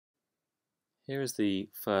Here is the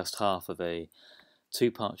first half of a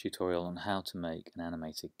two-part tutorial on how to make an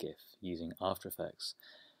animated GIF using After Effects.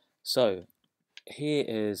 So here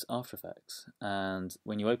is After Effects, and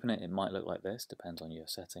when you open it, it might look like this, depends on your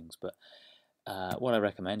settings, but what I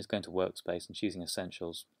recommend is going to Workspace and choosing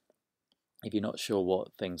Essentials. If you're not sure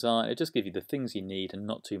what things are, it just gives you the things you need and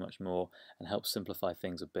not too much more, and helps simplify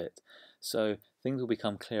things a bit. So things will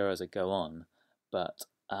become clearer as I go on, but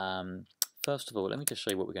first of all, let me just show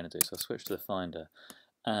you what we're going to do. So I'll switch to the Finder,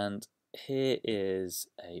 and here is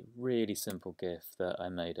a really simple GIF that I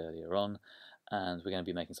made earlier on, and we're going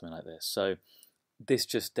to be making something like this. So this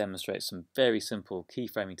just demonstrates some very simple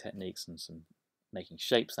keyframing techniques and some making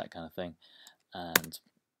shapes, that kind of thing, and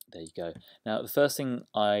there you go. Now the first thing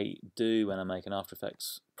I do when I make an After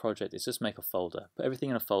Effects project is just make a folder. Put everything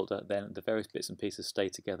in a folder, then the various bits and pieces stay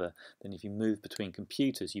together. Then if you move between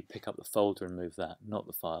computers, you pick up the folder and move that, not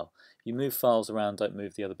the file. If you move files around, don't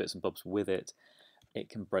move the other bits and bobs with it. It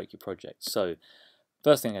can break your project. So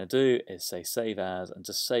first thing I'm going to do is say save as, and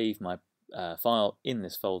just save my file in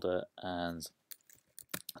this folder, and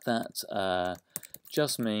that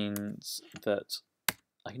just means that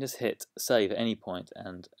I can just hit save at any point,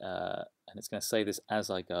 and it's going to save this as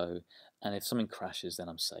I go, and if something crashes then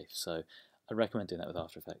I'm safe. So I recommend doing that with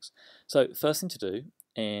After Effects. So first thing to do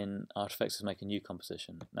in After Effects is make a new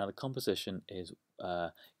composition. Now the composition is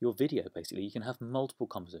your video basically. You can have multiple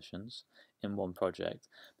compositions in one project,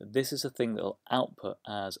 but this is a thing that will output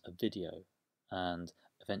as a video and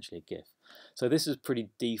eventually a GIF. So this is a pretty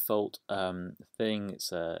default thing.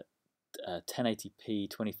 It's a 1080p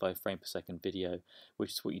 25 frame per second video,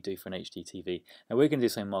 which is what you do for an HD TV. Now we're going to do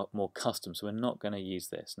something more custom, so we're not going to use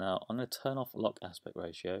this. Now I'm going to turn off lock aspect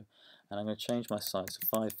ratio, and I'm going to change my size to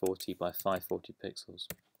 540 by 540 pixels.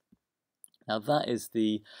 Now that is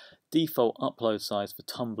the default upload size for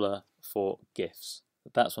Tumblr for GIFs.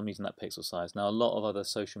 That's why I'm using that pixel size. Now a lot of other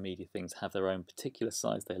social media things have their own particular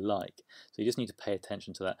size they like, so you just need to pay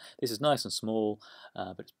attention to that. This is nice and small,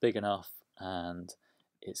 but it's big enough, and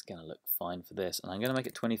it's going to look fine for this. And I'm going to make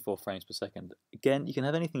it 24 frames per second. Again, you can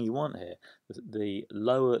have anything you want here. The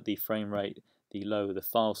lower the frame rate, the lower the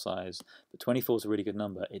file size, but 24 is a really good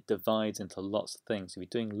number. It divides into lots of things. If you're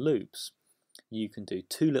doing loops, you can do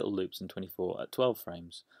 2 little loops in 24 at 12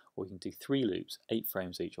 frames, or you can do 3 loops, 8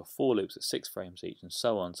 frames each, or 4 loops at 6 frames each, and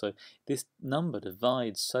so on. So this number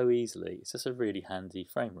divides so easily. It's just a really handy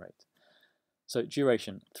frame rate. So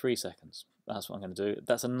duration, 3 seconds. That's what I'm going to do.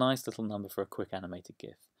 That's a nice little number for a quick animated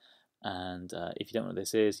GIF. And if you don't know what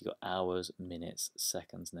this is, you've got hours, minutes,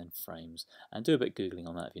 seconds, and then frames. And do a bit of Googling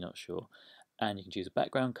on that if you're not sure. And you can choose a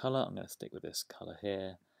background colour. I'm going to stick with this colour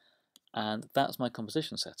here. And that's my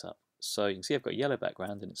composition setup. So you can see I've got a yellow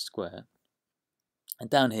background and it's square. And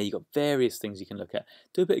down here you've got various things you can look at.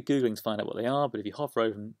 Do a bit of Googling to find out what they are, but if you hover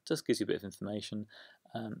over them, it just gives you a bit of information.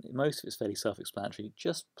 Most of it's fairly self-explanatory.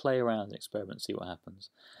 Just play around and experiment and see what happens.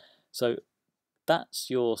 So that's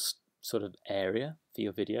your sort of area for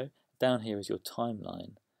your video. Down here is your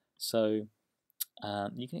timeline. So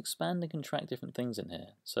you can expand and contract different things in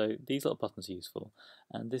here. So these little buttons are useful.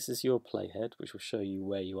 And this is your playhead, which will show you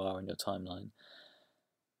where you are in your timeline.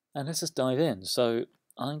 And let's just dive in. So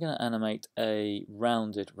I'm going to animate a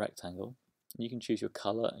rounded rectangle. You can choose your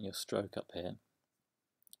colour and your stroke up here.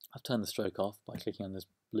 I've turned the stroke off by clicking on this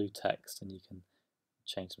blue text, and you can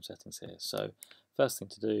change some settings here. So first thing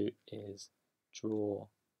to do is draw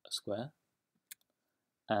a square,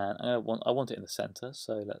 and I want it in the center,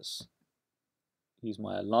 so let's use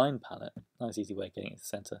my align palette. Nice easy way of getting it to the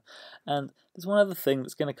center. And there's one other thing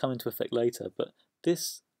that's going to come into effect later, but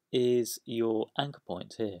this is your anchor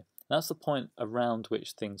point here. That's the point around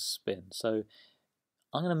which things spin. So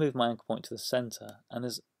I'm going to move my anchor point to the center, and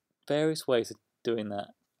there's various ways of doing that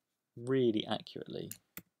really accurately.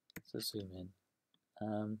 So zoom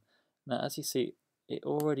in. Now as you see, it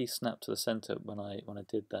already snapped to the center when I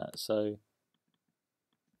did that. So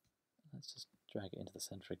let's just drag it into the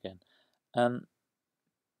center again. Now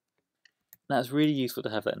it's really useful to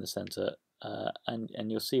have that in the center, and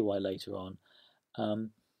you'll see why later on.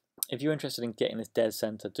 If you're interested in getting this dead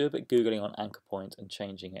center, do a bit of Googling on anchor point and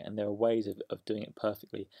changing it, and there are ways of doing it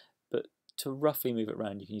perfectly. But to roughly move it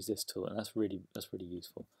around, you can use this tool, and that's really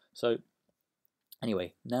useful. So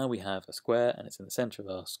anyway, now we have a square, and it's in the center of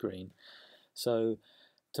our screen. So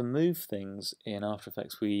to move things in After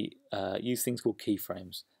Effects, we use things called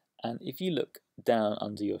keyframes. And if you look down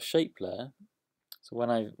under your shape layer, so when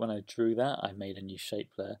I drew that, I made a new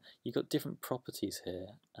shape layer. You've got different properties here,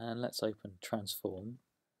 and let's open transform,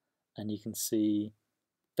 and you can see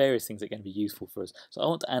various things that are going to be useful for us. So I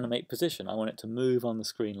want to animate position. I want it to move on the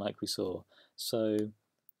screen like we saw. So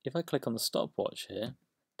if I click on the stopwatch here,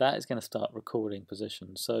 that is going to start recording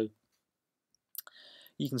position. So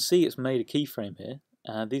you can see it's made a keyframe here.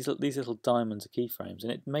 These little diamonds are keyframes,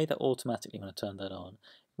 and it made that automatically when I turned that on.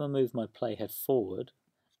 If I move my playhead forward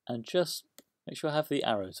and just make sure I have the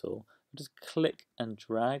arrow tool, just click and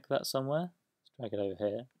drag that somewhere. Let's drag it over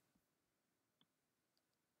here.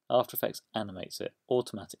 After Effects animates it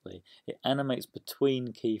automatically. It animates between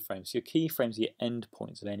keyframes. So your keyframes are your end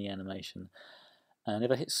points of any animation. And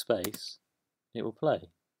if I hit space, it will play.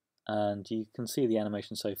 And you can see the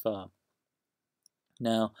animation so far.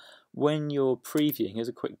 Now, when you're previewing, here's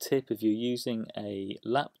a quick tip. If you're using a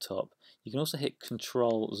laptop, you can also hit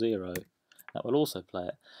Control-0. That will also play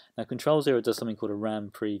it. Now, Control-0 does something called a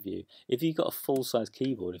RAM preview. If you've got a full-size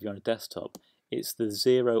keyboard, if you're on a desktop, it's the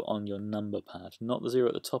 0 on your number pad, not the 0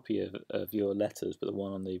 at the top of your letters, but the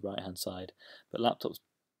one on the right-hand side. But laptops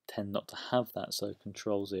tend not to have that, so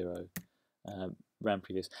Control-0 RAM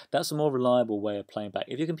previews. That's a more reliable way of playing back.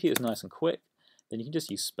 If your computer's nice and quick, then you can just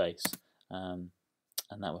use space, and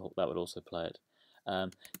that would also play it.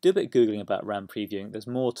 Do a bit of Googling about RAM previewing. There's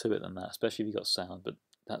more to it than that, especially if you've got sound, but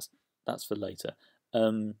that's for later.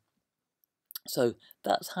 So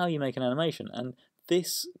that's how you make an animation, and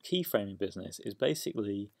this keyframing business is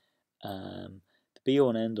basically the be-all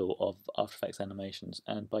and end-all of After Effects animations,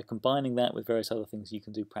 and by combining that with various other things, you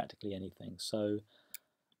can do practically anything. So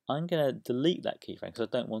I'm going to delete that keyframe because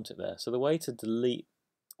I don't want it there. So the way to delete,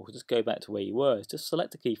 or just go back to where you were, is just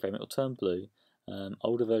select a keyframe. It will turn blue.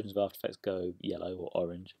 Older versions of After Effects go yellow or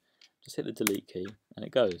orange. Just hit the delete key, and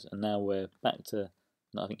it goes. And now we're back to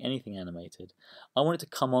not having anything animated. I want it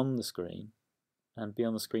to come on the screen and be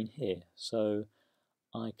on the screen here. So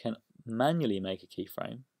I can manually make a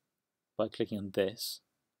keyframe by clicking on this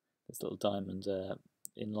little diamond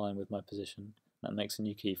in line with my position. That makes a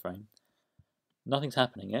new keyframe. Nothing's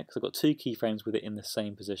happening yet because I've got two keyframes with it in the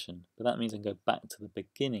same position, but that means I can go back to the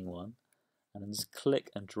beginning one and then just click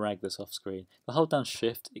and drag this off screen. If I hold down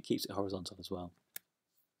Shift, it keeps it horizontal as well.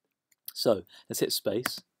 So let's hit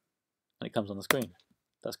space and it comes on the screen.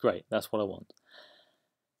 That's great, that's what I want.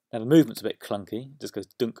 Now the movement's a bit clunky, it just goes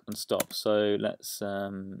dunk and stop, so let's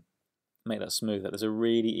make that smoother. There's a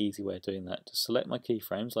really easy way of doing that. Just select my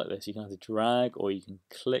keyframes like this. You can either drag or you can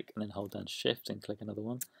click and then hold down Shift and click another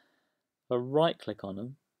one. If I right click on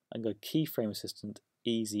them and go Keyframe Assistant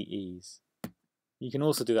Easy Ease. You can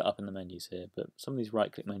also do that up in the menus here, but some of these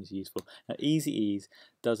right click menus are useful. Now Easy Ease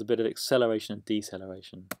does a bit of acceleration and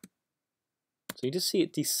deceleration. So you just see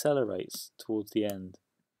it decelerates towards the end.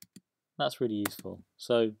 That's really useful.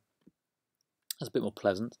 So that's a bit more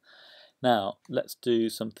pleasant. Now let's do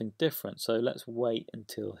something different. So let's wait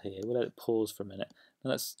until here. We'll let it pause for a minute.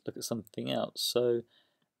 Now let's look at something else. So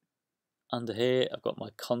under here I've got my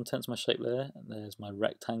contents, my shape layer, and there's my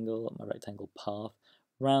rectangle path,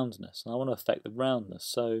 roundness. And I want to affect the roundness.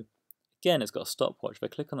 So again, it's got a stopwatch. If I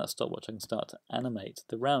click on that stopwatch, I can start to animate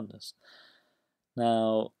the roundness.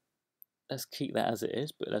 Now let's keep that as it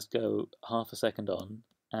is, but let's go half a second on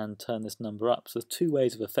and turn this number up. So there's two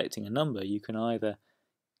ways of affecting a number. You can either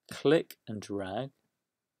click and drag,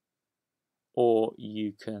 or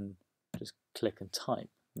you can just click and type.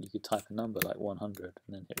 You could type a number like 100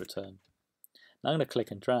 and then hit return. Now I'm going to click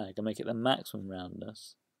and drag and make it the maximum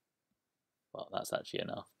roundness. Well, that's actually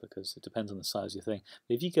enough because it depends on the size of your thing.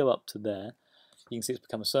 But if you go up to there, you can see it's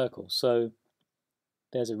become a circle. So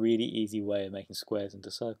there's a really easy way of making squares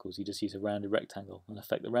into circles. You just use a rounded rectangle and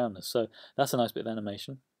affect the roundness. So that's a nice bit of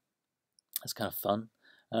animation. That's kind of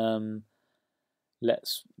fun.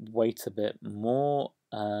 Let's wait a bit more.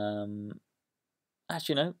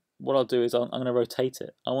 Actually, no. What I'll do is I'm going to rotate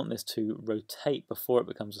it. I want this to rotate before it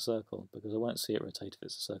becomes a circle because I won't see it rotate if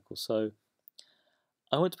it's a circle. So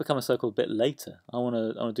I want it to become a circle a bit later. I want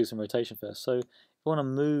to do some rotation first. So if I want to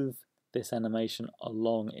move this animation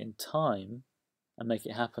along in time and make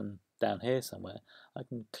it happen down here somewhere, I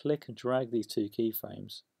can click and drag these two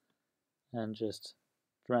keyframes and just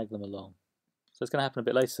drag them along. So it's going to happen a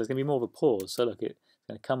bit later, so there's going to be more of a pause. So look, it's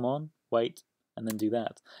going to come on, wait, and then do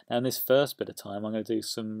that. Now in this first bit of time, I'm going to do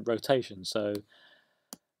some rotation. So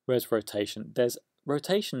where's rotation? There's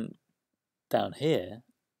rotation down here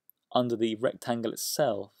under the rectangle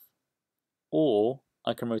itself, or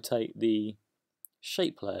I can rotate the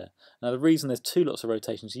shape layer. Now the reason there's two lots of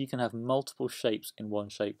rotations, you can have multiple shapes in one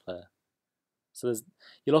shape layer. So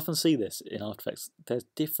you'll often see this in After Effects. There's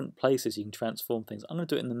different places you can transform things. I'm going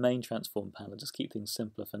to do it in the main transform panel, just keep things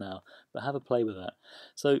simpler for now, but have a play with that.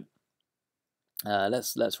 So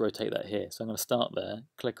let's rotate that here. So I'm going to start there,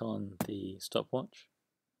 click on the stopwatch.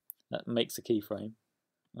 That makes a keyframe.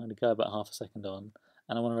 I'm going to go about half a second on,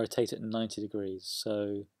 and I want to rotate it 90 degrees.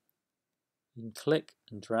 So you can click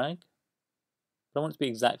and drag, but I want it to be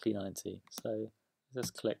exactly 90. So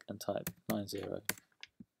let's click and type 90,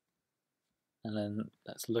 and then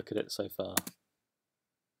let's look at it so far.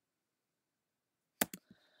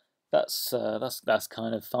 That's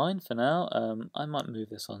kind of fine for now. I might move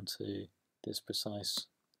this onto this precise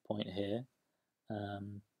point here.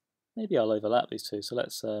 Maybe I'll overlap these two. So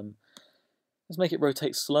let's make it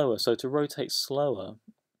rotate slower. So to rotate slower,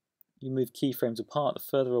 you move keyframes apart. The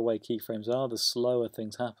further away keyframes are, the slower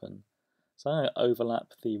things happen. So I'm going to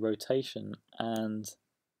overlap the rotation and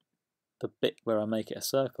the bit where I make it a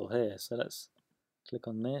circle here. So let's click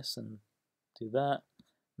on this and do that.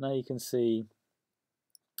 Now you can see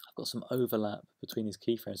I've got some overlap between these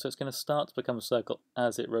keyframes. So it's going to start to become a circle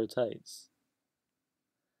as it rotates,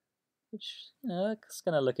 which, you know, it's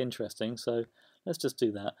going to look interesting. So let's just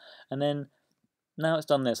do that. And then now it's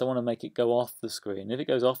done this, I want to make it go off the screen. If it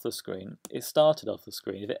goes off the screen, it started off the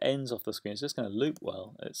screen. If it ends off the screen, it's just going to loop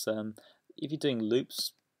well. It's if you're doing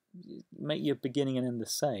loops, make your beginning and end the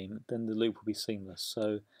same, then the loop will be seamless.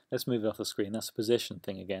 So let's move it off the screen. That's a position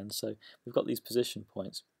thing again. So we've got these position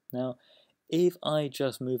points. Now, if I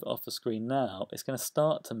just move it off the screen now, it's going to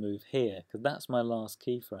start to move here, because that's my last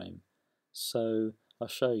keyframe. So I'll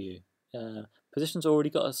show you. Position's already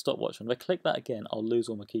got a stopwatch on. If I click that again, I'll lose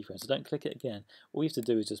all my keyframes. So don't click it again. All you have to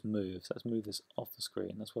do is just move. So let's move this off the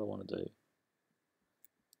screen. That's what I want to do.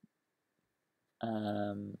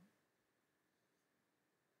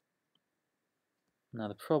 Now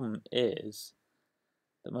the problem is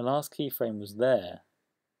that my last keyframe was there,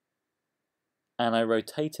 and I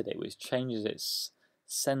rotated it, which changes its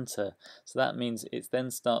center. So that means it then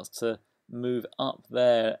starts to move up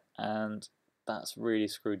there, and that's really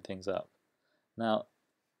screwed things up. Now,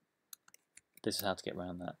 this is how to get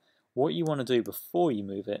around that. What you want to do before you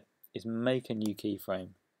move it is make a new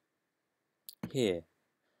keyframe here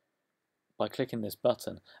by clicking this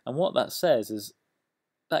button. And what that says is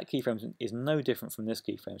that keyframe is no different from this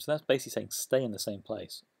keyframe. So that's basically saying stay in the same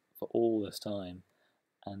place for all this time.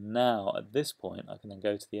 And now at this point I can then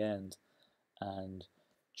go to the end and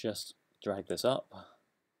just drag this up,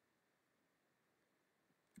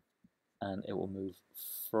 and it will move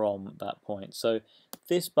from that point. So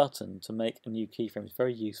this button to make a new keyframe is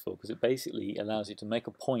very useful, because it basically allows you to make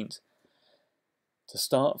a point to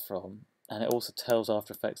start from, and it also tells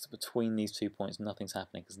After Effects that between these 2 points nothing's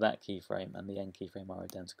happening, because that keyframe and the end keyframe are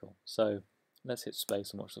identical. So let's hit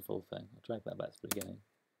space and watch the full thing. I'll drag that back to the beginning.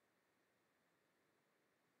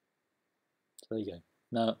 So there you go.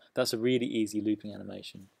 Now that's a really easy looping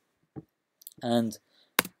animation, and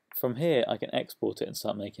from here I can export it and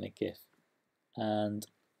start making a GIF. And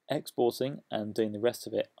exporting and doing the rest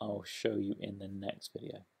of it I'll show you in the next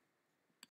video.